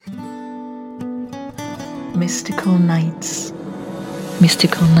Mystical Nights.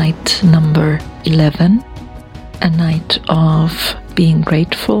 Mystical Night number 11. A night of being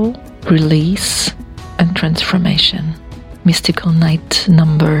grateful, release, and transformation. Mystical Night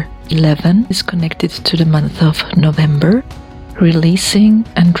number 11 is connected to the month of November. Releasing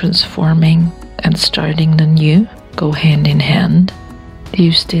and transforming and starting the new go hand in hand.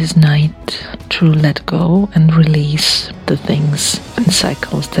 Use this night to let go and release the things and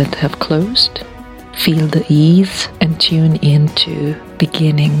cycles that have closed. Feel the ease and tune into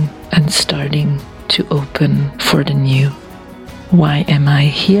beginning and starting to open for the new. Why am I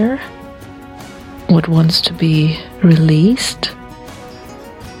here? What wants to be released?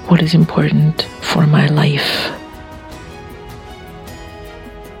 What is important for my life?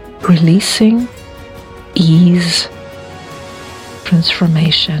 Releasing, ease,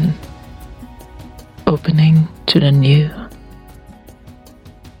 transformation, opening to the new.